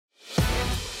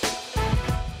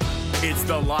It's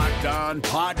the Locked On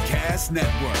Podcast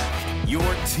Network, your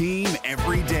team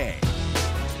every day.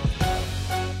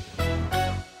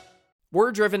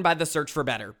 We're driven by the search for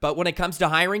better, but when it comes to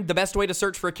hiring, the best way to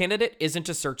search for a candidate isn't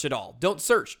to search at all. Don't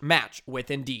search, match with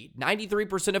Indeed.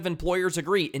 93% of employers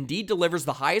agree Indeed delivers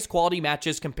the highest quality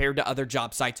matches compared to other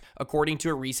job sites, according to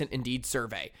a recent Indeed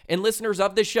survey. And listeners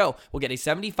of this show will get a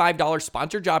 $75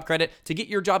 sponsored job credit to get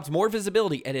your jobs more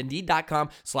visibility at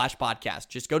Indeed.com/podcast.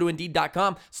 Just go to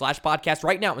Indeed.com/podcast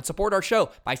right now and support our show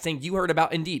by saying you heard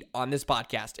about Indeed on this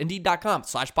podcast.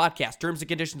 Indeed.com/podcast. Terms and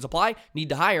conditions apply. Need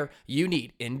to hire? You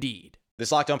need Indeed.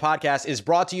 This Locked On Podcast is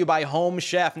brought to you by Home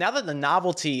Chef. Now that the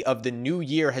novelty of the new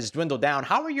year has dwindled down,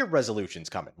 how are your resolutions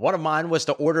coming? One of mine was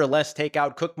to order less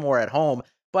takeout, cook more at home,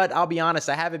 but I'll be honest,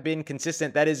 I haven't been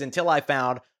consistent. That is until I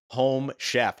found Home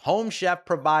Chef. Home Chef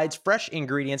provides fresh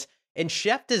ingredients and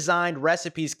chef-designed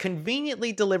recipes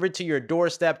conveniently delivered to your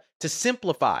doorstep to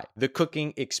simplify the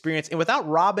cooking experience and without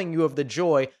robbing you of the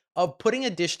joy of putting a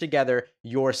dish together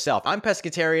yourself. I'm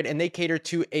pescatarian and they cater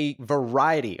to a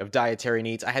variety of dietary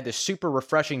needs. I had this super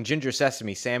refreshing ginger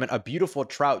sesame salmon, a beautiful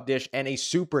trout dish, and a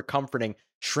super comforting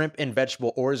shrimp and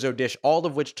vegetable orzo dish, all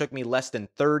of which took me less than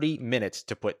 30 minutes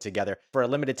to put together. For a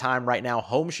limited time right now,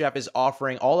 Home Chef is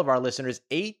offering all of our listeners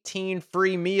 18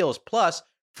 free meals plus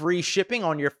free shipping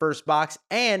on your first box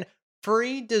and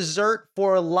free dessert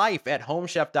for life at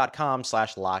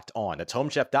homechef.com/lockedon. That's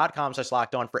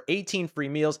homechef.com/lockedon for 18 free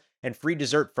meals and free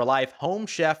dessert for life.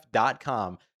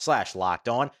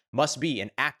 Homechef.com/lockedon. Must be an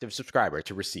active subscriber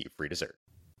to receive free dessert.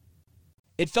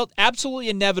 It felt absolutely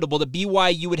inevitable that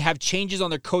BYU would have changes on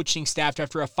their coaching staff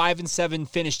after a 5-7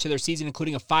 finish to their season,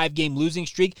 including a 5-game losing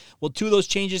streak. Well, two of those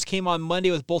changes came on Monday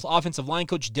with both offensive line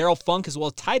coach Darrell Funk as well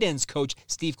as tight ends coach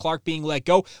Steve Clark being let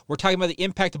go. We're talking about the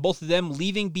impact of both of them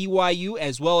leaving BYU,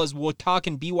 as well as we'll talk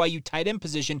in BYU tight end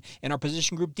position and our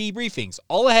position group debriefings.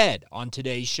 All ahead on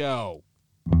today's show.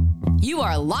 You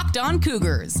are Locked On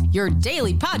Cougars, your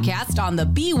daily podcast on the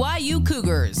BYU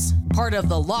Cougars. Part of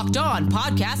the Locked On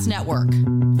Podcast Network,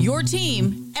 your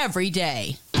team every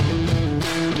day.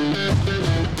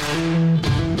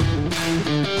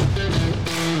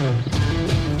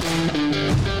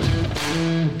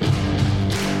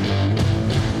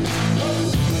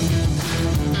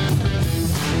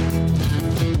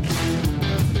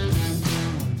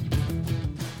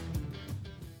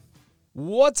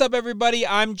 What's up, everybody?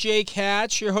 I'm Jake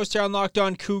Hatch, your host here on Locked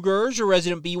On Cougars, your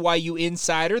resident BYU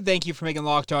insider. Thank you for making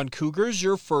Locked On Cougars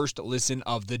your first listen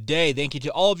of the day. Thank you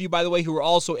to all of you, by the way, who are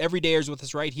also everydayers with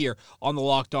us right here on the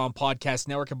Locked On Podcast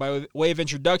Network. And by way of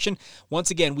introduction,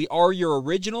 once again, we are your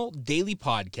original daily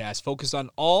podcast focused on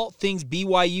all things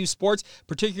BYU sports,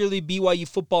 particularly BYU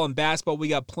football and basketball. We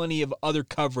got plenty of other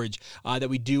coverage that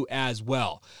we do as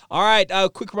well. All right, a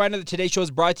quick reminder that today's show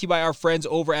is brought to you by our friends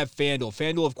over at FanDuel.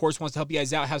 FanDuel, of course, wants to help you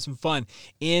guys out, have some fun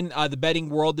in the betting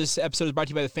world. This episode is brought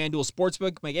to you by the FanDuel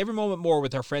Sportsbook. Make every moment more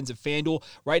with our friends at FanDuel.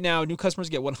 Right now, new customers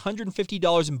get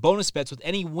 $150 in bonus bets with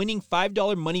any winning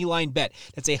 $5 money line bet.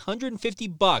 That's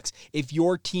 $150 if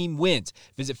your team wins.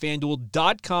 Visit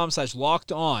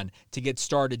FanDuel.com/lockedon to get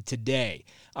started today.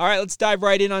 All right, let's dive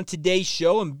right in on today's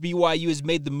show. And BYU has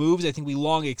made the moves I think we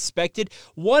long expected.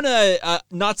 One,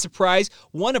 not surprise.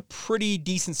 One, a pretty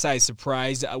decent-sized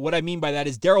surprise. What I mean by that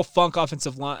is Darrell Funk,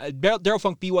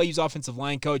 BYU's offensive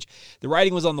line coach. The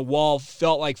writing was on the wall.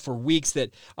 Felt like for weeks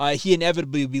that he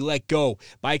inevitably would be let go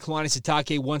by Kalani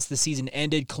Sitake once the season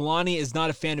ended. Kalani is not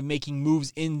a fan of making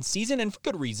moves in season, and for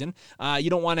good reason. You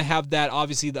don't want to have that,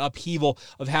 obviously, the upheaval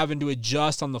of having to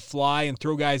adjust on the fly and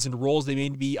throw guys into roles they may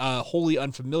be wholly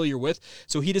unfamiliar with.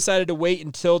 So he decided to wait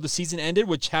until the season ended,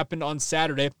 which happened on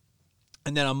Saturday.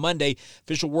 And then on Monday,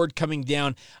 official word coming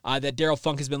down that Darrell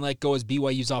Funk has been let go as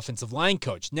BYU's offensive line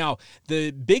coach. Now, the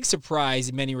big surprise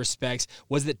in many respects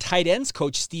was that tight ends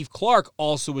coach Steve Clark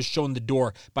also was shown the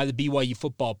door by the BYU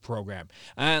football program.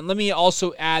 And let me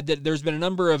also add that there's been a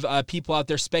number of people out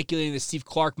there speculating that Steve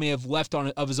Clark may have left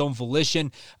of his own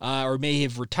volition or may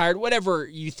have retired, whatever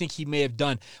you think he may have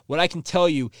done. What I can tell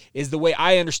you is the way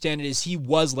I understand it is he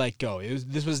was let go.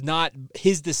 This was not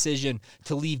his decision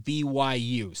to leave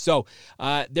BYU. So,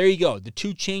 there you go. The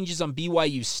two changes on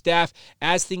BYU's staff.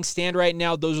 As things stand right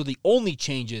now, those are the only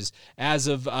changes as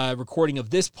of recording of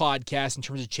this podcast in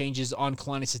terms of changes on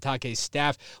Kalani Sitake's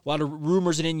staff. A lot of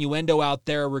rumors and innuendo out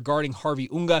there regarding Harvey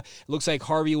Unga. It looks like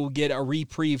Harvey will get a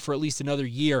reprieve for at least another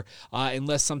year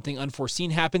unless something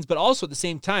unforeseen happens. But also at the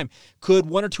same time, could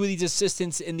one or two of these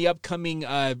assistants in the upcoming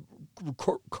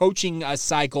coaching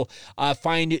cycle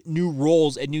find new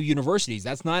roles at new universities?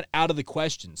 That's not out of the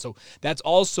question. So that's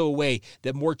also a way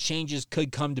that more changes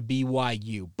could come to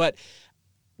BYU. But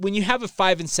when you have a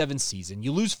 5-7 season,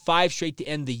 you lose 5 straight to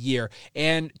end the year,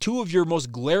 and 2 of your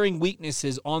most glaring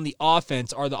weaknesses on the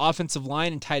offense are the offensive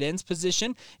line and tight ends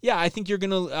position, yeah, I think you're going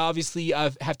to obviously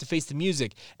have to face the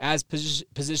music as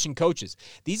position coaches.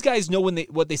 These guys know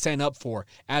what they sign up for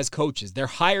as coaches. They're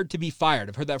hired to be fired.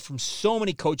 I've heard that from so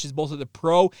many coaches, both at the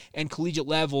pro and collegiate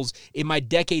levels in my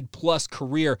decade-plus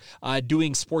career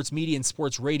doing sports media and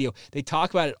sports radio. They talk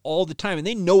about it all the time, and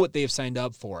they know what they have signed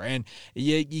up for. And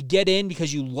you get in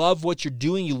because you love what you're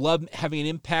doing. You love having an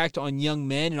impact on young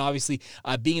men and obviously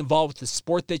being involved with the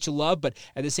sport that you love. But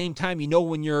at the same time, you know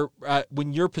when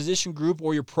your position group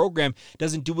or your program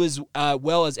doesn't do as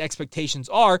well as expectations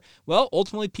are, well,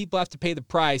 ultimately people have to pay the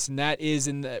price, and that is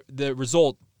in the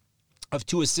result of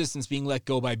 2 assistants being let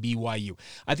go by BYU.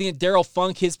 I think that Darrell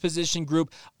Funk, his position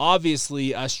group,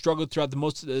 obviously struggled throughout the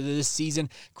most of this season.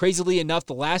 Crazily enough,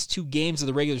 the last 2 games of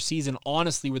the regular season,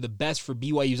 honestly, were the best for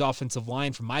BYU's offensive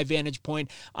line from my vantage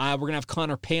point. We're going to have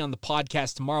Connor Pay on the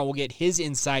podcast tomorrow. We'll get his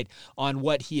insight on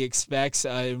what he expects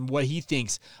and what he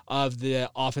thinks of the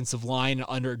offensive line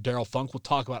under Darrell Funk. We'll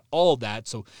talk about all of that,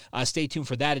 so stay tuned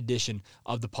for that edition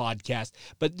of the podcast.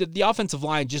 But the offensive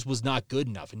line just was not good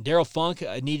enough, and Darrell Funk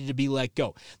needed to be let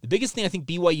go. The biggest thing I think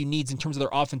BYU needs in terms of their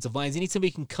offensive line is they need somebody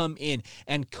who can come in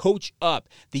and coach up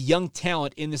the young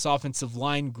talent in this offensive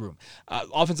line group.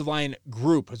 Offensive line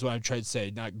group is what I'm trying to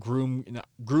say, not room, you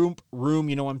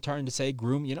know what I'm trying to say,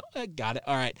 groom, you know, I got it,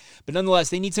 all right. But nonetheless,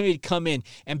 they need somebody to come in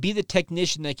and be the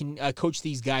technician that can coach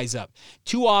these guys up.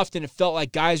 Too often, it felt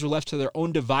like guys were left to their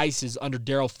own devices under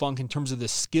Darrell Funk in terms of the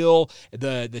skill,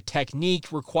 the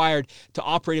technique required to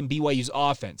operate in BYU's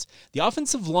offense. The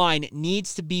offensive line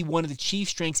needs to be one of the chief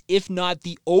strengths, if not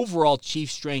the overall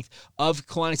chief strength of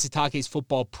Kalani Sitake's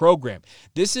football program.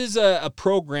 This is a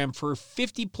program for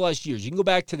 50-plus years. You can go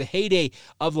back to the heyday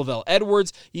of Lavelle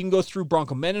Edwards. You can go through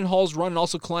Bronco Mendenhall's run and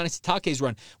also Kalani Sitake's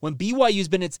run. When BYU's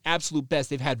been its absolute best,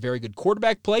 they've had very good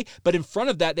quarterback play, but in front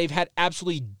of that, they've had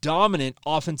absolutely dominant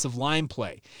offensive line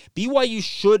play. BYU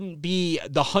shouldn't be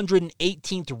the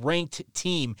 118th ranked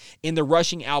team in the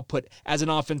rushing output as an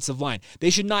offensive line. They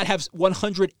should not have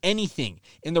 100 anything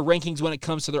in the rankings when it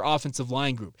comes to their offensive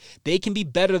line group. They can be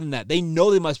better than that. They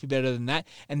know they must be better than that,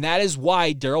 and that is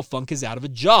why Darrell Funk is out of a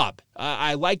job.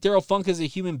 I like Darrell Funk as a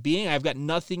human being. I've got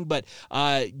nothing but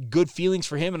good feelings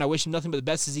for him, and I wish him nothing but the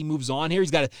best as he moves on here.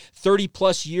 He's got a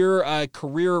 30-plus year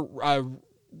career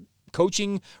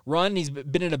coaching run. He's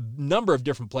been in a number of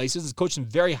different places. He's coached some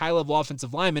very high-level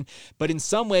offensive linemen, but in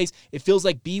some ways, it feels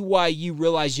like BYU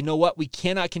realized, you know what, we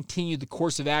cannot continue the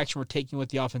course of action we're taking with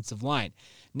the offensive line.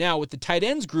 Now, with the tight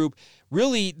ends group,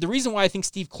 really, the reason why I think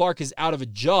Steve Clark is out of a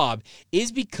job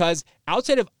is because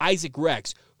outside of Isaac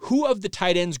Rex, who of the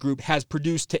tight ends group has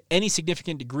produced to any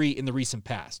significant degree in the recent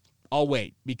past? I'll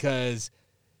wait, because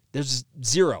there's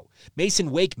 0.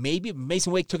 Mason Wake, maybe.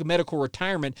 Mason Wake took a medical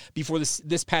retirement before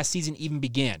this past season even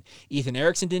began. Ethan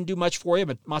Erickson didn't do much for you,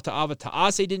 but Mata'ava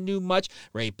Ta'ase didn't do much.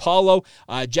 Ray Paulo.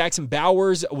 Jackson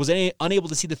Bowers was unable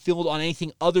to see the field on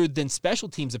anything other than special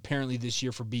teams apparently this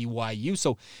year for BYU.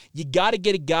 So you got to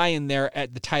get a guy in there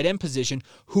at the tight end position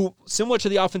who, similar to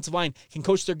the offensive line, can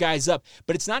coach their guys up.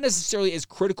 But it's not necessarily as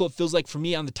critical, it feels like, for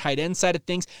me on the tight end side of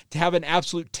things, to have an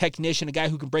absolute technician, a guy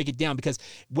who can break it down. Because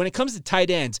when it comes to tight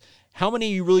ends, how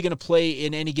many are you really going to play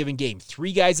in any given game?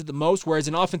 3 guys at the most, whereas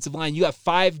in offensive line, you have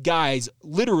 5 guys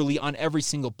literally on every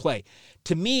single play.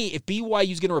 To me, if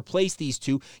BYU is going to replace these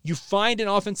 2, you find an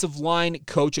offensive line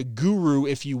coach, a guru,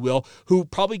 if you will, who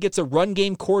probably gets a run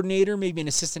game coordinator, maybe an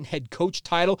assistant head coach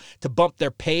title to bump their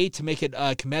pay to make it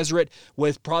commensurate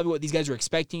with probably what these guys are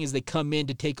expecting as they come in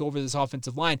to take over this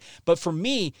offensive line. But for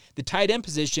me, the tight end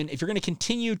position, if you're going to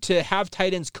continue to have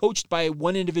tight ends coached by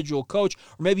one individual coach,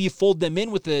 or maybe you fold them in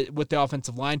with the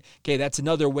offensive line, okay, that's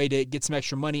another way to get some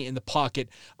extra money in the pocket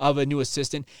of a new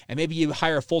assistant, and maybe you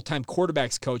hire a full-time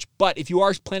quarterbacks coach. But if you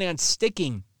are planning on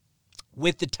sticking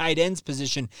with the tight ends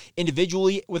position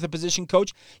individually with a position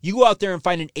coach, you go out there and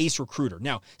find an ace recruiter.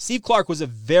 Now, Steve Clark was a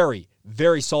very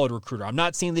solid recruiter. I'm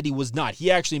not saying that he was not.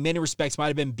 He actually, in many respects, might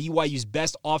have been BYU's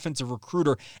best offensive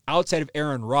recruiter outside of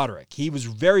Aaron Roderick. He was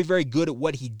very good at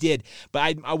what he did.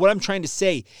 But what I'm trying to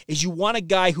say is you want a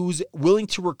guy who's willing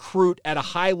to recruit at a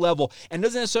high level and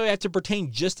doesn't necessarily have to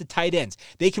pertain just to tight ends.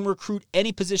 They can recruit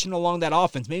any position along that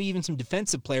offense, maybe even some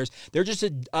defensive players. They're just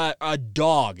a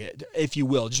dog, if you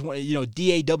will. Just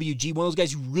DAWG, one of those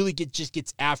guys who really just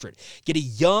gets after it. Get a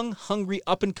young, hungry,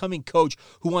 up-and-coming coach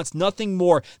who wants nothing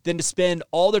more than to spend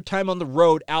all their time on the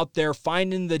road out there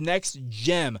finding the next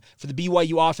gem for the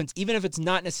BYU offense, even if it's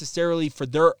not necessarily for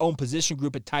their own position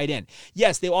group at tight end.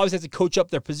 Yes, they always have to coach up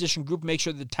their position group, make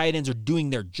sure that the tight ends are doing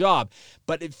their job,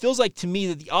 but it feels like to me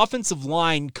that the offensive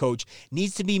line coach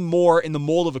needs to be more in the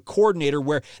mold of a coordinator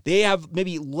where they have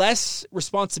maybe less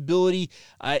responsibility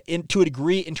to a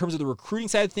degree in terms of the recruiting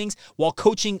side of things while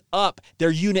coaching up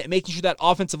their unit and making sure that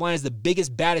offensive line is the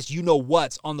biggest, baddest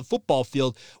you-know-what's on the football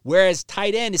field, whereas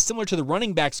tight end is similar to the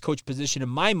running backs coach position in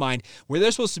my mind, where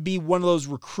they're supposed to be one of those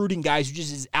recruiting guys who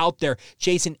just is out there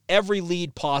chasing every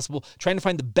lead possible, trying to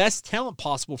find the best talent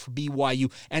possible for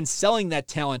BYU and selling that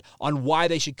talent on why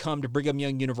they should come to Brigham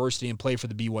Young University and play for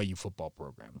the BYU football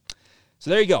program. So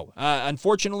there you go.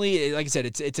 Unfortunately, like I said,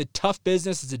 it's a tough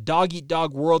business. It's a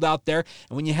dog-eat-dog world out there.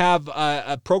 And when you have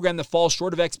a program that falls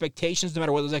short of expectations, no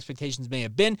matter what those expectations may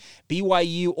have been,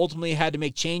 BYU ultimately had to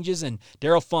make changes, and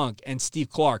Darrell Funk and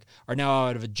Steve Clark are now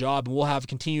out of a job. And we'll have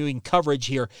continuing coverage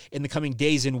here in the coming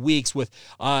days and weeks with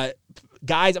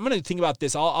guys. I'm going to think about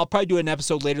this. I'll probably do an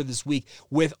episode later this week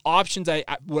with options.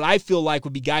 What I feel like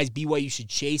would be guys BYU should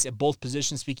chase at both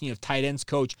positions, speaking of tight ends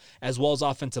coach as well as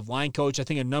offensive line coach. I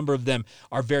think a number of them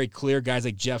are very clear. Guys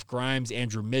like Jeff Grimes,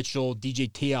 Andrew Mitchell,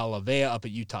 DJ Tialavea up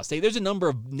at Utah State. There's a number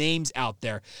of names out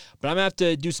there, but I'm going to have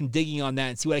to do some digging on that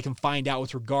and see what I can find out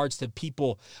with regards to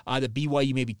people that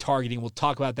BYU may be targeting. We'll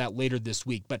talk about that later this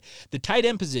week. But the tight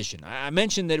end position, I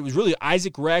mentioned that it was really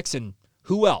Isaac Rex and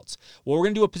who else? Well, we're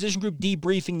going to do a position group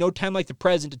debriefing, no time like the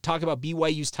present, to talk about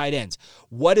BYU's tight ends.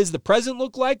 What does the present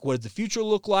look like? What does the future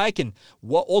look like? And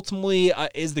what ultimately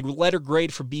is the letter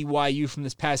grade for BYU from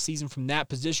this past season from that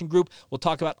position group? We'll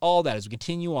talk about all that as we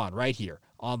continue on right here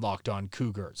on Locked On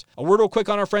Cougars. A word real quick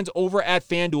on our friends over at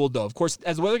FanDuel, though. Of course,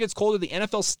 as the weather gets colder, the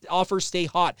NFL offers stay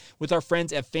hot with our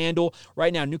friends at FanDuel.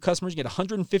 Right now, new customers get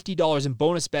 $150 in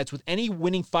bonus bets with any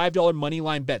winning $5 money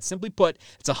line bet. Simply put,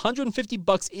 it's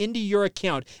 $150 into your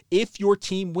account if your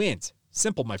team wins.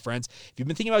 Simple, my friends. If you've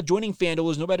been thinking about joining FanDuel,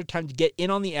 there's no better time to get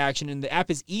in on the action, and the app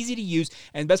is easy to use,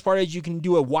 and the best part is you can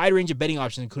do a wide range of betting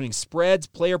options, including spreads,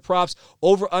 player props,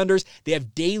 over-unders. They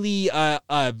have daily, what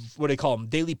do they call them?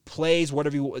 Daily plays,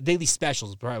 daily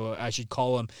specials, probably what I should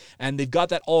call them, and they've got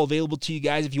that all available to you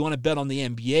guys if you want to bet on the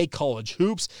NBA, college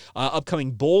hoops,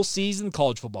 upcoming bowl season,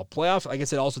 college football playoff, like I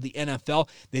said, also the NFL.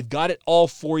 They've got it all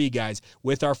for you guys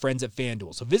with our friends at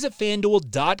FanDuel. So visit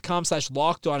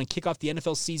FanDuel.com/lockedon and kick off the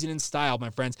NFL season in style,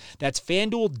 my friends. That's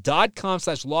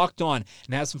FanDuel.com/lockedon,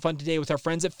 and have some fun today with our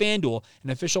friends at FanDuel, an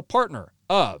official partner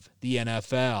of the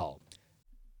NFL.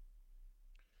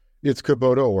 It's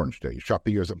Kubota Orange Day. Shop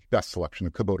the year's best selection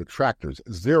of Kubota tractors,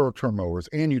 zero-turn mowers,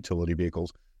 and utility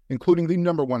vehicles, including the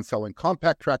 #1 selling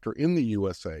compact tractor in the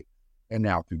USA. And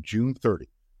now through June 30,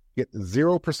 get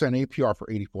 0% APR for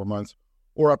 84 months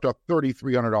or up to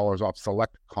 $3,300 off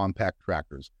select compact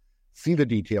tractors. See the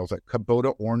details at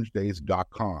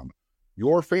KubotaOrangeDays.com.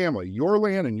 Your family, your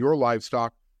land, and your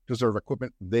livestock deserve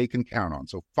equipment they can count on.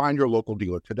 So find your local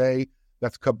dealer today.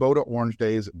 That's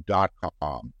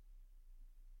KubotaOrangeDays.com.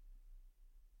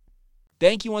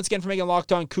 Thank you once again for making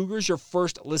Locked On Cougars your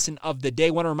first listen of the day.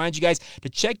 I want to remind you guys to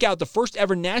check out the first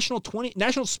ever national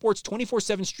sports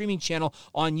 24/7 streaming channel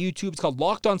on YouTube. It's called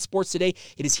Locked On Sports Today.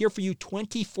 It is here for you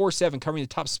 24/7, covering the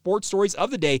top sports stories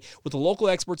of the day with the local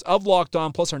experts of Locked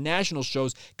On, plus our national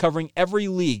shows covering every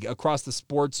league across the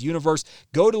sports universe.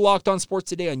 Go to Locked On Sports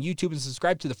Today on YouTube and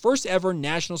subscribe to the first ever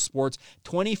national sports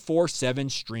 24/7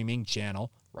 streaming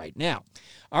channel right now.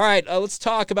 All right, let's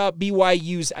talk about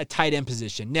BYU's tight end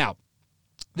position. Now,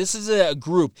 this is a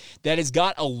group that has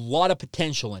got a lot of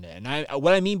potential in it. And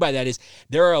what I mean by that is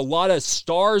there are a lot of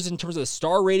stars in terms of the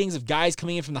star ratings of guys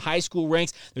coming in from the high school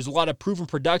ranks. There's a lot of proven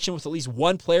production with at least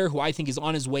one player who I think is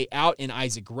on his way out in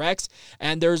Isaac Rex.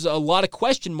 And there's a lot of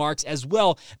question marks as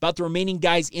well about the remaining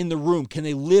guys in the room. Can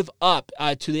they live up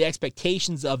to the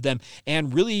expectations of them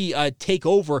and really take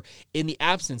over in the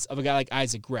absence of a guy like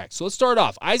Isaac Rex? So let's start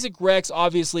off. Isaac Rex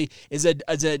obviously is a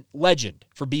legend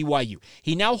for BYU.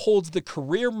 He now holds the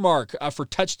career mark for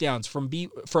touchdowns for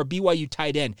a BYU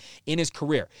tight end in his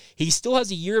career. He still has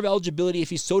a year of eligibility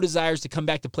if he so desires to come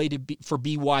back to play for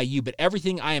BYU, but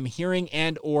everything I am hearing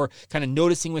and or kind of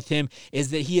noticing with him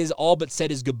is that he has all but said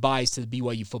his goodbyes to the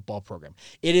BYU football program.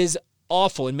 It is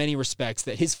awful in many respects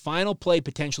that his final play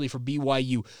potentially for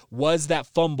BYU was that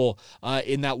fumble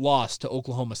in that loss to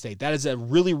Oklahoma State. That is a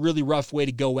really, really rough way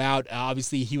to go out.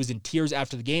 Obviously, he was in tears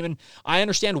after the game, and I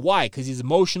understand why, because he's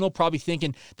emotional, probably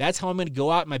thinking, that's how I'm going to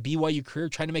go out in my BYU career,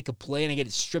 trying to make a play, and I get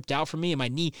it stripped out from me, and my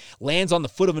knee lands on the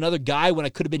foot of another guy when I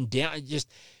could have been down. Just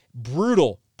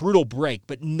brutal brutal break,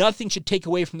 but nothing should take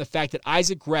away from the fact that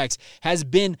Isaac Rex has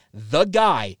been the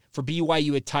guy for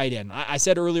BYU at tight end. I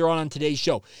said earlier on today's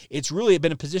show, it's really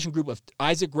been a position group of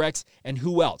Isaac Rex and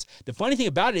who else? The funny thing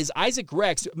about it is Isaac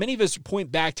Rex, many of us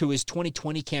point back to his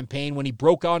 2020 campaign when he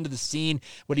broke onto the scene.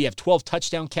 Would he have 12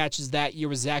 touchdown catches that year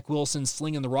with Zach Wilson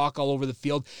slinging the rock all over the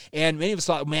field? And many of us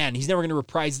thought, man, he's never going to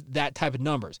reprise that type of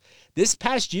numbers. This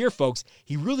past year, folks,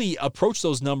 he really approached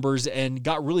those numbers and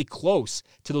got really close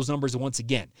to those numbers once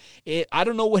again. I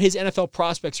don't know what his NFL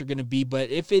prospects are going to be, but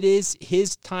if it is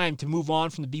his time to move on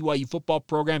from the BYU football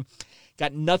program,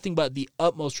 got nothing but the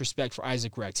utmost respect for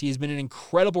Isaac Rex. He has been an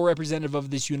incredible representative of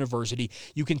this university.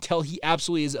 You can tell he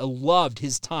absolutely has loved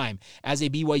his time as a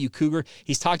BYU Cougar.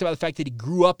 He's talked about the fact that he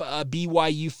grew up a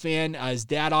BYU fan. His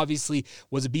dad obviously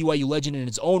was a BYU legend in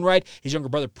his own right. His younger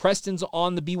brother Preston's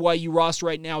on the BYU roster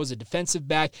right now as a defensive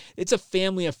back. It's a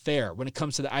family affair when it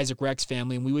comes to the Isaac Rex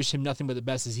family, and we wish him nothing but the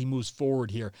best as he moves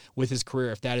forward here with his career,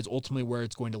 if that is ultimately where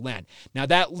it's going to land. Now,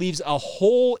 that leaves a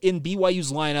hole in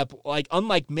BYU's lineup,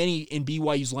 unlike many in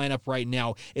BYU's lineup right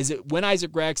now, is it when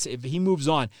Isaac Rex, if he moves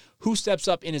on, who steps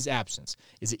up in his absence?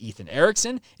 Is it Ethan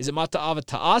Erickson? Is it Mata'ava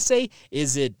Ta'ase?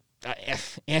 Is it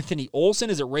Anthony Olson?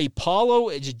 Is it Ray Paulo?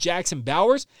 Is it Jackson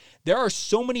Bowers? There are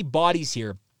so many bodies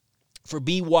here for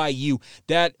BYU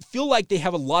that feel like they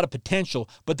have a lot of potential,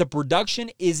 but the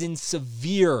production is in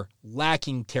severe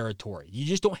lacking territory. You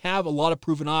just don't have a lot of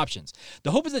proven options. The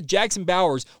hope is that Jackson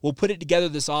Bowers will put it together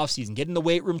this offseason, get in the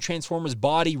weight room, transform his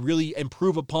body, really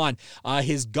improve upon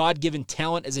his God-given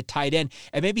talent as a tight end,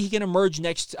 and maybe he can emerge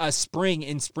next spring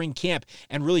in spring camp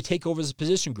and really take over his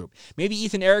position group. Maybe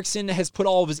Ethan Erickson has put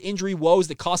all of his injury woes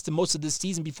that cost him most of this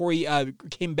season before he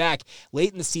came back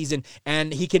late in the season,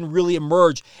 and he can really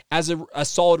emerge as a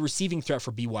solid receiving threat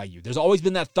for BYU. There's always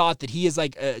been that thought that he is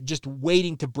just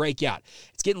waiting to break out.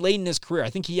 It's getting late in his career. I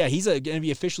think he's going to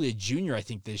be officially a junior, I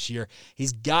think, this year.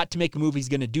 He's got to make a move. He's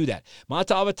going to do that.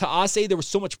 Mata'ava Ta'ase, there was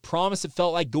so much promise it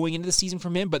felt like going into the season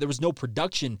from him, but there was no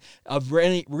production of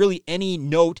really any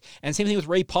note. And same thing with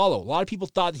Ray Paulo. A lot of people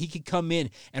thought that he could come in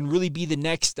and really be the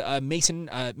next Mason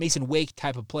Wake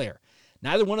type of player.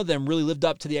 Neither one of them really lived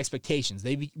up to the expectations.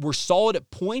 They were solid at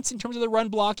points in terms of the run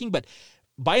blocking, but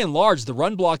by and large, the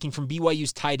run blocking from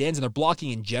BYU's tight ends and their blocking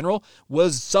in general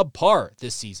was subpar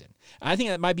this season. And I think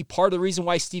that might be part of the reason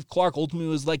why Steve Clark ultimately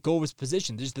was let go of his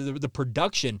position. The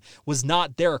production was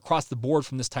not there across the board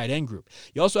from this tight end group.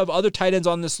 You also have other tight ends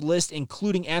on this list,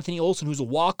 including Anthony Olson, who's a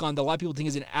walk-on that a lot of people think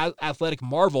is an athletic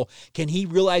marvel. Can he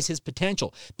realize his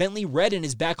potential? Bentley Redden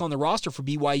is back on the roster for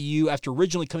BYU after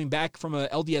originally coming back from a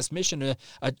LDS mission,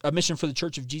 a mission for the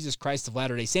Church of Jesus Christ of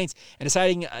Latter-day Saints, and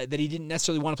deciding that he didn't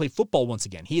necessarily want to play football once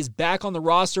again. He is back on the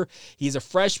roster. He is a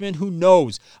freshman. Who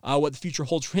knows what the future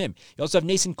holds for him? You also have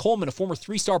Nason Coleman, a former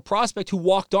 3-star prospect who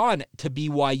walked on to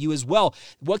BYU as well.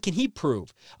 What can he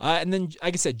prove? And then,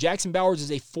 like I said, Jackson Bowers is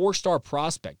a 4-star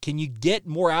prospect. Can you get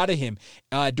more out of him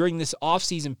during this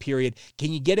offseason period?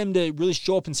 Can you get him to really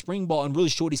show up in spring ball and really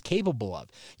show what he's capable of?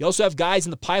 You also have guys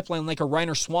in the pipeline like a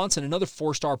Reiner Swanson, another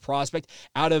 4-star prospect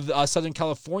out of Southern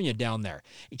California down there.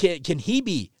 Can he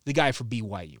be the guy for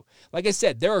BYU? Like I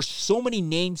said, there are so many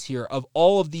names here of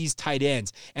all of these tight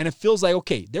ends, and it feels like,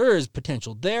 okay, there is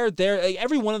potential.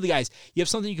 Every one of the guys, you have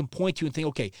something you can point to and think,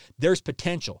 okay, there's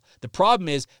potential. The problem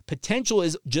is, potential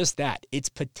is just that. It's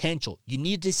potential. You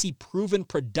need to see proven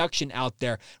production out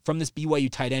there from this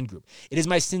BYU tight end group. It is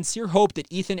my sincere hope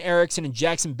that Ethan Erickson and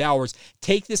Jackson Bowers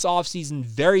take this offseason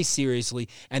very seriously,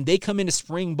 and they come into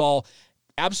spring ball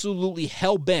absolutely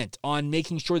hell-bent on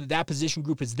making sure that position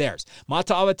group is theirs.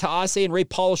 Mata'ava Ta'ase and Ray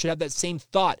Paulo should have that same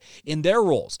thought in their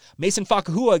roles. Mason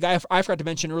Fakahua, a guy I forgot to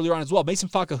mention earlier on as well. Mason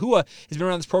Fakahua has been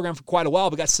around this program for quite a while,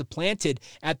 but got supplanted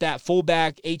at that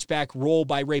fullback, H-back role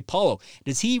by Ray Paulo.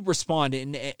 Does he respond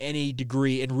in any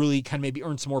degree and really kind of maybe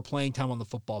earn some more playing time on the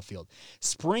football field?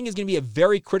 Spring is going to be a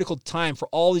very critical time for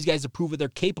all these guys to prove what they're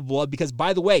capable of because,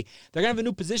 by the way, they're going to have a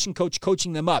new position coach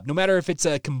coaching them up. No matter if it's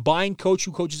a combined coach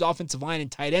who coaches offensive line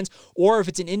and tight ends, or if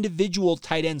it's an individual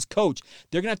tight ends coach,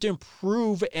 they're going to have to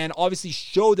improve and obviously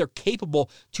show they're capable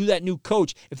to that new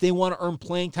coach if they want to earn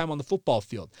playing time on the football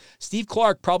field. Steve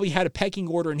Clark probably had a pecking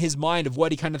order in his mind of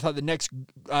what he kind of thought the next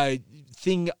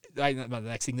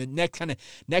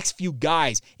few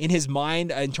guys in his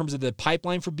mind in terms of the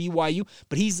pipeline for BYU,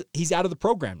 but he's out of the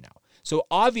program now. So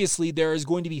obviously there is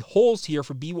going to be holes here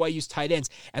for BYU's tight ends,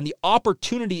 and the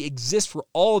opportunity exists for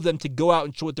all of them to go out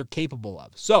and show what they're capable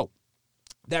of. So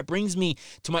that brings me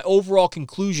to my overall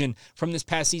conclusion from this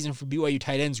past season for BYU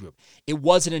tight ends group. It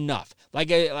wasn't enough.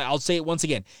 I'll say it once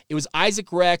again. It was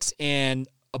Isaac Rex and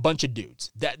a bunch of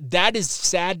dudes. That is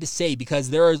sad to say, because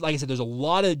there is, like I said, there's a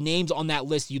lot of names on that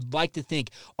list you'd like to think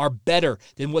are better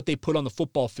than what they put on the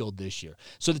football field this year.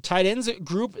 So the tight ends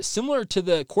group, similar to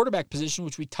the quarterback position,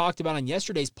 which we talked about on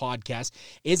yesterday's podcast,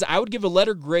 is I would give a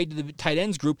letter grade to the tight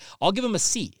ends group. I'll give him a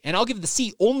C, and I'll give the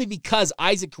C only because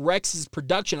Isaac Rex's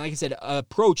production, like I said,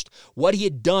 approached what he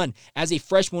had done as a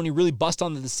freshman when he really bust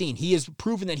onto the scene. He has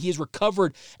proven that he has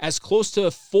recovered as close to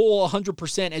a full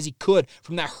 100% as he could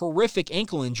from that horrific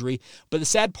ankle injury. But the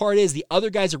sad part is the other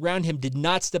guys around him did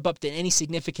not step up to any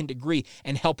significant degree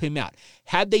and help him out.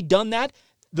 Had they done that,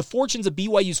 the fortunes of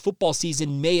BYU's football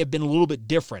season may have been a little bit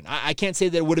different. I can't say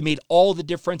that it would have made all the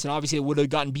difference, and obviously it would have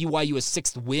gotten BYU a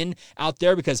 6th win out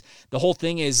there, because the whole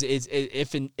thing is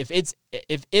if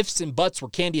ifs and buts were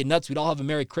candy and nuts, we'd all have a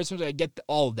Merry Christmas. I get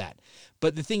all of that.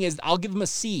 But the thing is, I'll give him a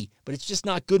C, but it's just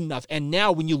not good enough. And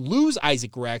now when you lose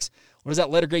Isaac Rex, what does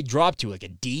that letter grade drop to? Like a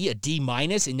D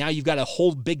minus? And now you've got a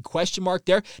whole big question mark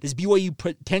there. Does BYU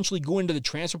potentially go into the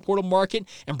transfer portal market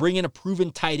and bring in a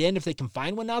proven tight end if they can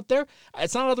find one out there?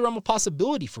 It's not out of the realm of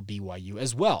possibility for BYU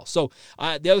as well. So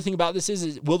the other thing about this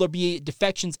is will there be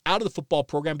defections out of the football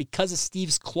program because of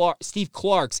Steve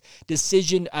Clark's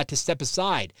decision to step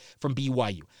aside from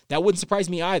BYU? That wouldn't surprise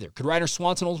me either. Could Ryder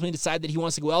Swanson ultimately decide that he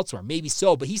wants to go elsewhere? Maybe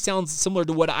so, but he sounds similar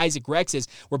to what Isaac Rex is,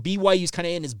 where BYU's kind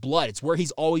of in his blood. It's where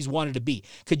he's always wanted to be.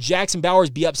 Could Jackson Bowers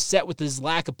be upset with his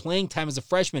lack of playing time as a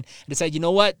freshman and decide, you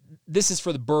know what, this is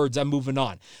for the birds, I'm moving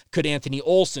on? Could Anthony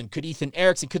Olson, could Ethan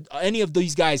Erickson, could any of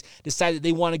these guys decide that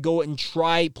they want to go and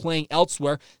try playing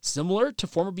elsewhere, similar to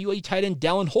former BYU tight end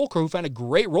Dallin Holker, who found a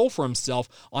great role for himself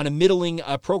on a middling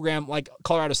program like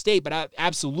Colorado State, but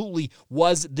absolutely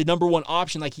was the number one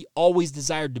option like he always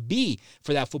desired to be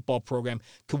for that football program.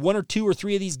 Could 1 or 2 or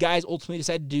 3 of these guys ultimately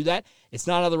decide to do that? It's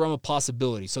not out of the realm of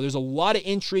possibility. So there's a lot of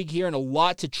intrigue here and a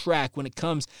lot to track when it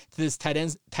comes to this tight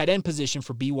end position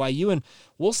for BYU, and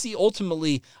we'll see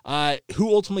ultimately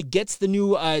who ultimately gets the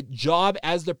new job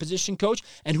as their position coach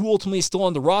and who ultimately is still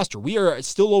on the roster. We are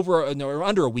still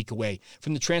under a week away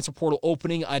from the transfer portal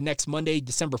opening next Monday,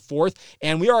 December 4th,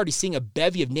 and we are already seeing a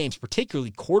bevy of names,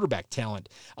 particularly quarterback talent,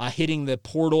 hitting the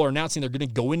portal or announcing they're going to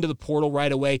go into the portal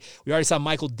right away. We already saw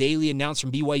Michael Daly announce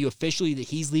from BYU officially that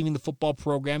he's leaving the football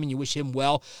program, and you wish him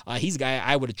well. He's a guy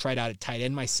I would have tried out at tight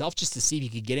end myself just to see if you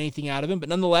could get anything out of him, but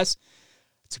nonetheless,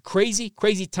 it's a crazy,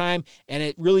 crazy time, and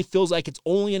it really feels like it's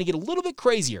only going to get a little bit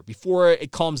crazier before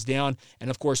it calms down. And,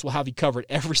 of course, we'll have you covered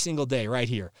every single day right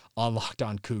here on Locked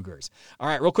On Cougars. All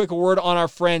right, real quick, a word on our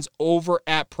friends over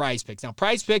at Prize Picks. Now,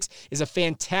 Prize Picks is a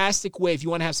fantastic way if you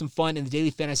want to have some fun in the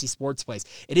daily fantasy sports place.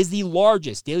 It is the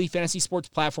largest daily fantasy sports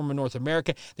platform in North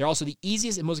America. They're also the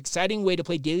easiest and most exciting way to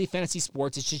play daily fantasy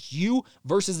sports. It's just you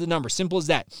versus the number. Simple as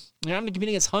that. You're not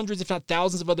competing against hundreds, if not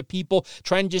thousands of other people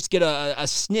trying to just get a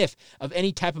sniff of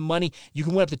any type of money. You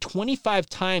can win up to 25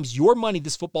 times your money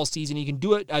this football season. You can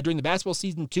do it during the basketball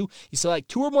season too. You select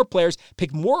 2 or more players,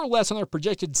 pick more or less on their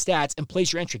projected stats, and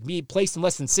place your entry. It can be placed in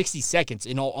less than 60 seconds,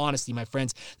 in all honesty, my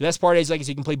friends. The best part is, like I said,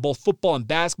 you can play both football and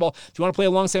basketball. If you want to play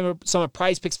alongside some of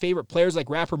Prize Picks' favorite players like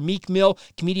rapper Meek Mill,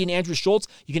 comedian Andrew Schultz,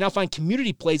 you can now find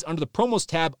community plays under the promos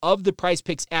tab of the Prize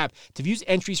Picks app to view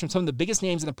entries from some of the biggest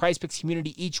names in the Prize Picks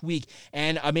community each week,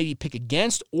 and maybe pick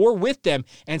against or with them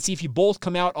and see if you both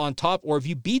come out on top or if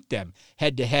you beat them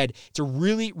head-to-head. It's a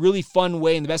really, really fun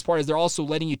way, and the best part is they're also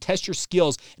letting you test your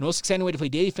skills in the most exciting way to play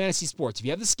daily fantasy sports. If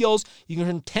you have the skills, you can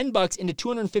turn $10 into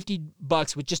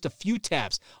 $250 with just a few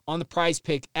taps on the Prize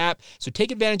Pick app. So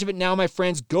take advantage of it now, my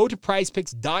friends. Go to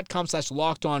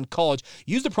prizepicks.com/lockedoncollege.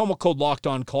 Use the promo code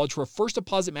LOCKEDONCollege for a first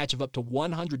deposit match of up to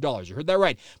 $100. You heard that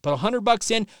right. Put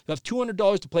 $100 in, you have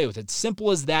 $200 to play with. It's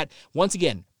simple as that. Once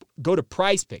again, go to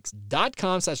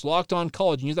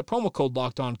prizepicks.com/lockedoncollege and use the promo code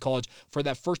LOCKEDONCollege for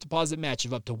that first deposit match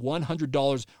of up to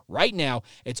 $100 right now.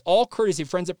 It's all courtesy of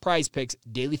friends at Prize Picks,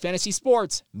 daily fantasy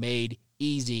sports made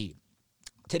easy.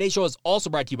 Today's show is also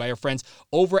brought to you by our friends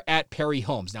over at Perry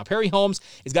Homes. Now, Perry Homes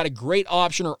has got a great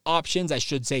option, or options, I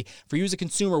should say, for you as a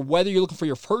consumer. Whether you're looking for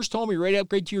your first home or you're ready to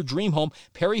upgrade to your dream home,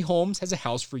 Perry Homes has a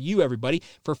house for you, everybody.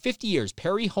 For 50 years,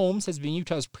 Perry Homes has been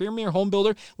Utah's premier home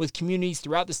builder with communities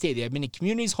throughout the state. They have many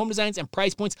communities, home designs, and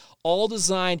price points, all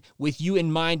designed with you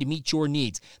in mind to meet your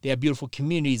needs. They have beautiful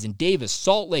communities in Davis,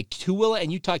 Salt Lake, Tooele,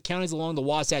 and Utah counties along the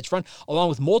Wasatch Front, along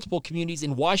with multiple communities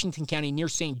in Washington County near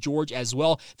St. George as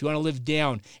well. If you want to live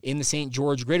down zone in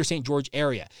the greater St. George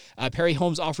area. Perry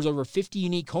Homes offers over 50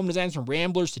 unique home designs from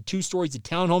ramblers to 2-stories to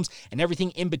townhomes and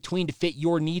everything in between to fit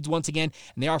your needs once again.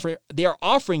 And they are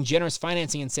offering generous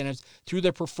financing incentives through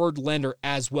their preferred lender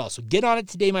as well. So get on it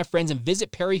today, my friends, and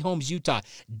visit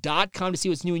PerryHomesUtah.com to see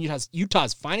what's new in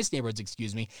Utah's finest neighborhoods,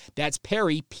 That's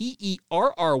Perry,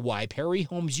 P-E-R-R-Y,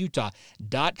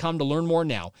 PerryHomesUtah.com to learn more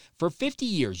now. For 50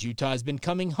 years, Utah has been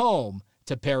coming home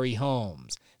to Perry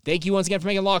Homes. Thank you once again for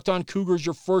making Locked On Cougars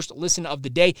your first listen of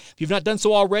the day. If you've not done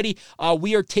so already,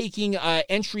 we are taking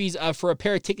entries for a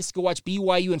pair of tickets to go watch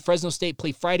BYU and Fresno State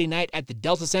play Friday night at the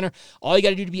Delta Center. All you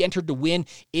got to do to be entered to win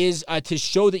is to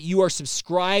show that you are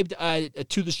subscribed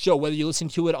to the show, whether you're listening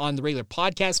to it on the regular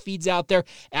podcast feeds out there,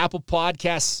 Apple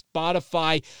Podcasts,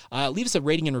 Spotify. Leave us a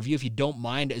rating and review if you don't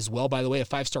mind as well. By the way, a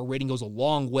 5-star rating goes a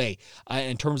long way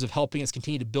in terms of helping us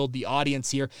continue to build the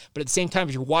audience here. But at the same time,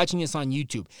 if you're watching this on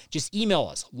YouTube, just email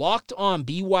us,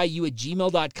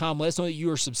 lockedonbyu@gmail.com. Let us know that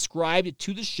you are subscribed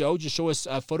to the show. Just show us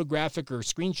photographic or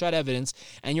screenshot evidence,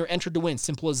 and you're entered to win.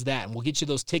 Simple as that. And we'll get you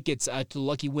those tickets to the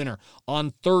lucky winner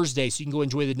on Thursday, so you can go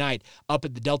enjoy the night up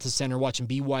at the Delta Center watching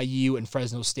BYU and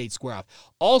Fresno State square off.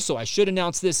 Also, I should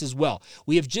announce this as well.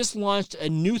 We have just launched a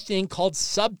new thing called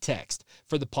Subtext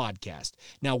for the podcast.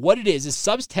 Now, what it is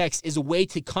Subtext is a way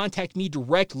to contact me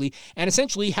directly and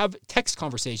essentially have text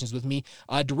conversations with me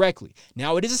directly.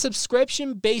 Now, it is a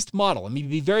subscription-based model. Let me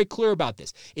be very clear about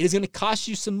this. It is going to cost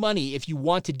you some money if you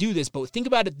want to do this, but think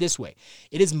about it this way.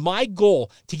 It is my goal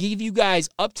to give you guys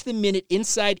up-to-the-minute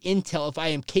inside intel if I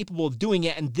am capable of doing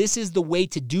it, and this is the way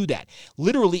to do that.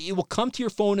 Literally, it will come to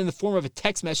your phone in the form of a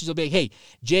text message. It'll be like, hey,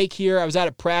 Jake here, I was out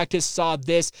at practice, saw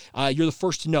this, you're the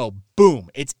first to know. Boom,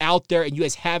 it's out there, and you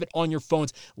guys have it on your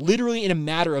phones literally in a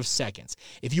matter of seconds.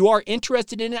 If you are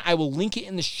interested in it, I will link it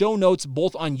in the show notes,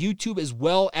 both on YouTube as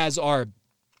well as our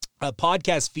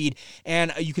podcast feed,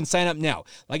 and you can sign up now.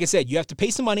 Like I said, you have to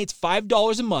pay some money. It's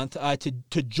 $5 a month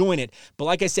to join it. But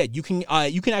like I said, you can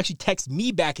actually text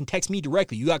me back and text me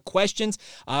directly. You got questions?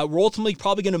 We're ultimately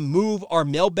probably going to move our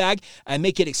mailbag and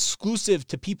make it exclusive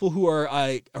to people who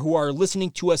are listening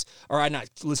to us, or not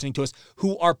listening to us,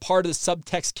 who are part of the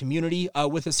Subtext community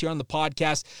with us here on the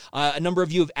podcast. A number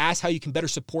of you have asked how you can better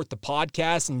support the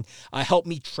podcast and help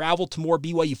me travel to more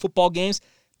BYU football games.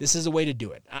 This is a way to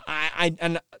do it.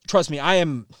 And trust me,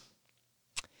 I'm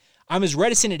as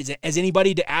reticent as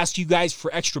anybody to ask you guys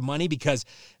for extra money, because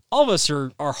all of us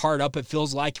are hard up, it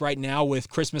feels like, right now with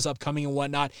Christmas upcoming and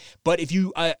whatnot. But if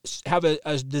you have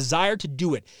a desire to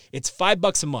do it, it's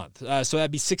 $5 a month. So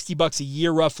that'd be $60 a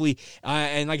year roughly.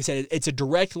 And like I said, it's a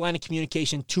direct line of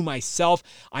communication to myself.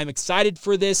 I'm excited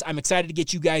for this. I'm excited to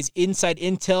get you guys inside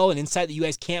intel and insight that you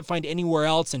guys can't find anywhere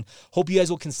else. And hope you guys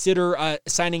will consider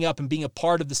signing up and being a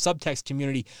part of the Subtext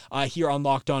community here on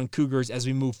Locked On Cougars as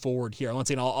we move forward here. Once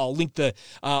again, I'll link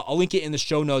it in the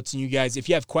show notes. And you guys, if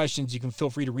you have questions, you can feel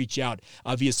free to reach out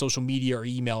via social media or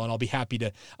email, and I'll be happy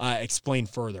to explain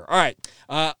further. All right.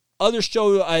 Other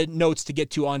show notes to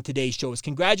get to on today's show is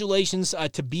congratulations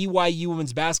to BYU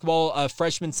women's basketball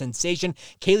freshman sensation,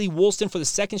 Kaylee Woolston, for the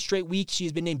second straight week. She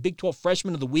has been named Big 12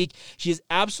 Freshman of the Week. She is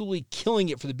absolutely killing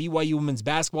it for the BYU women's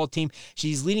basketball team.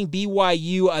 She's leading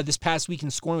BYU this past week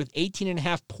in scoring with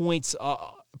 18.5 points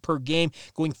per game,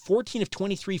 going 14 of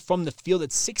 23 from the field at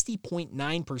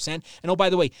 60.9%. And oh, by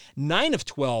the way, 9 of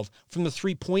 12 from the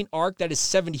three-point arc. That is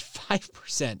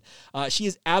 75%. She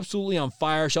is absolutely on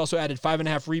fire. She also added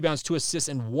 5.5 rebounds, 2 assists,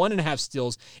 and 1.5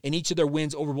 steals in each of their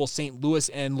wins over both St. Louis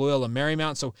and Loyola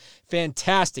Marymount. So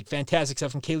fantastic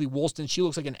stuff from Kaylee Woolston. She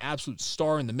looks like an absolute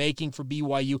star in the making for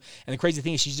BYU. And the crazy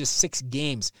thing is she's just 6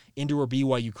 games into her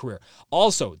BYU career.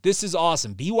 Also, this is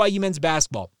awesome. BYU men's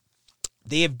basketball,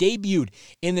 they have debuted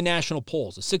in the national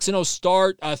polls. A 6-0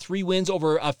 start, 3 wins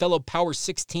over fellow Power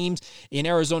 6 teams in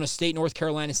Arizona State, North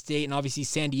Carolina State, and obviously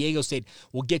San Diego State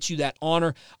will get you that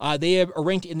honor. They are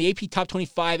ranked in the AP Top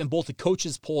 25 in both the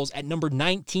coaches' polls at number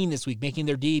 19 this week, making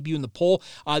their debut in the poll.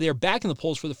 They are back in the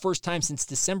polls for the first time since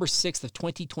December 6th of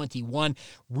 2021.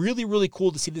 Really, really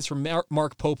cool to see this from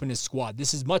Mark Pope and his squad.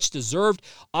 This is much deserved.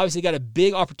 Obviously got a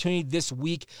big opportunity this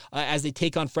week as they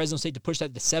take on Fresno State to push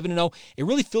that to 7-0. It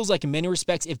really feels like in many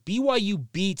respects, if BYU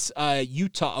beats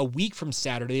Utah a week from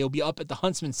Saturday, they'll be up at the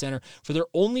Huntsman Center for their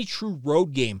only true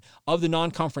road game of the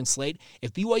non-conference slate.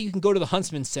 If BYU can go to the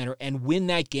Huntsman Center and win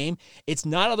that game, it's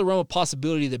not out of the realm of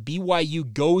possibility that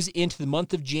BYU goes into the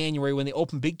month of January when they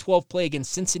open Big 12 play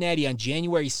against Cincinnati on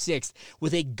January 6th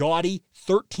with a gaudy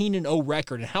 13-0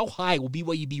 record. And how high will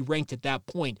BYU be ranked at that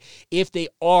point if they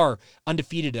are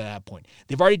undefeated at that point?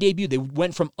 They've already debuted. They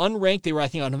went from unranked. They were, I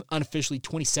think, unofficially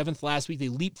 27th last week. They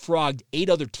leapfrogged beat 8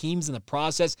 other teams in the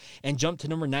process and jump to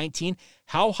number 19.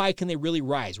 How high can they really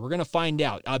rise? We're going to find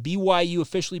out. BYU,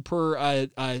 officially per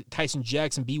Tyson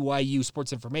Jackson, BYU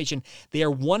Sports Information, they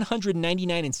are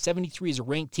 199-73 as a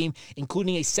ranked team,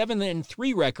 including a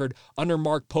 7-3 record under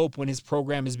Mark Pope when his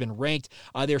program has been ranked.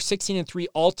 They're 16-3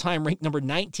 all-time, ranked number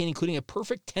 19, including a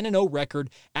perfect 10-0 record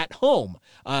at home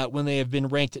when they have been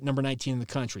ranked at number 19 in the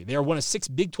country. They are one of 6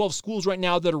 Big 12 schools right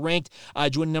now that are ranked,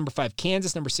 joining number 5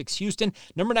 Kansas, number 6 Houston,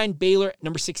 number 9 Baylor,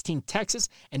 number 16 Texas,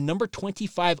 and number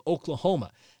 25 Oklahoma.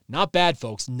 Not bad,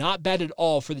 folks. Not bad at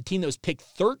all for the team that was picked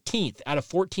 13th out of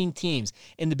 14 teams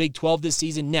in the Big 12 this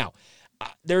season. Now,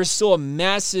 there's still a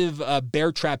massive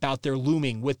bear trap out there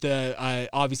looming with the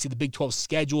obviously the Big 12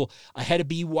 schedule ahead of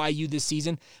BYU this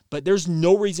season, but there's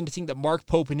no reason to think that Mark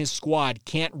Pope and his squad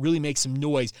can't really make some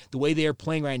noise the way they are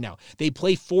playing right now. They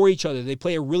play for each other. They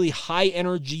play a really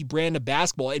high-energy brand of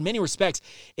basketball. In many respects,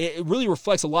 it really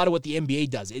reflects a lot of what the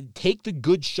NBA does. Take the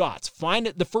good shots.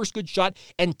 Find the first good shot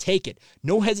and take it.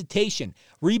 No hesitation.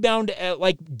 Rebound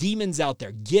like demons out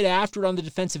there. Get after it on the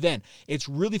defensive end. It's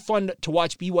really fun to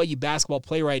watch BYU basketball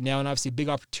play right now, and obviously a big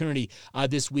opportunity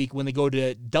this week when they go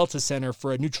to Delta Center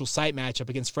for a neutral site matchup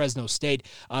against Fresno State.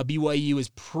 BYU is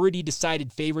pretty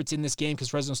decided favorites in this game because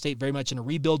Fresno State very much in a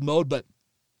rebuild mode, but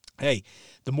hey,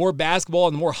 the more basketball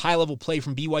and the more high-level play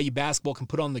from BYU basketball can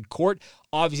put on the court,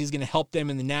 obviously is going to help them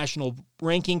in the national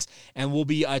rankings, and we'll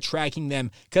be tracking them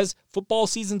because football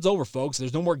season's over, folks.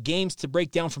 There's no more games to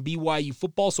break down from BYU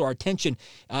football, so our attention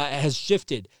has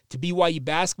shifted to BYU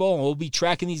basketball, and we'll be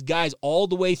tracking these guys all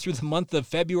the way through the month of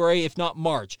February, if not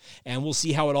March, and we'll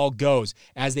see how it all goes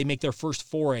as they make their first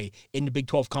foray into Big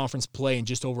 12 conference play in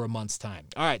just over a month's time.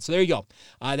 All right, so there you go.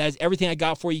 That is everything I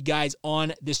got for you guys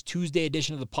on this Tuesday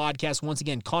edition of the podcast. Once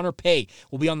again, Connor Pay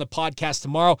will be on the podcast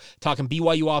tomorrow talking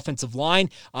BYU offensive line.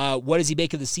 What does he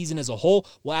make of the season as a whole?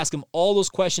 We'll ask him all those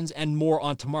questions and more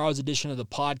on tomorrow's edition of the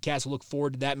podcast. We'll look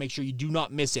forward to that. Make sure you do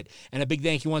not miss it. And a big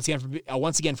thank you once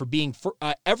again for being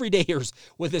everydayers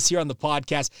with us here on the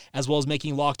podcast, as well as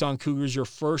making Locked On Cougars your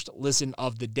first listen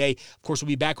of the day. Of course, we'll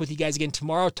be back with you guys again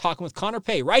tomorrow talking with Connor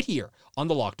Pay right here on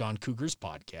the Locked On Cougars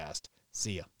podcast.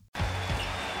 See ya.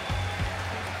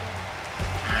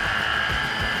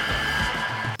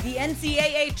 The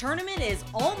NCAA tournament is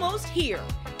almost here,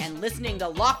 and listening to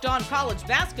Locked On College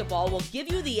Basketball will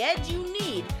give you the edge you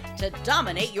need to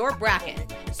dominate your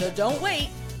bracket. So don't wait.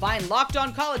 Find Locked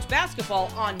On College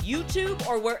Basketball on YouTube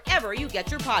or wherever you get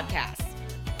your podcasts.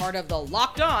 Part of the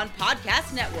Locked On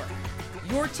Podcast Network.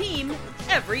 Your team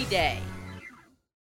every day.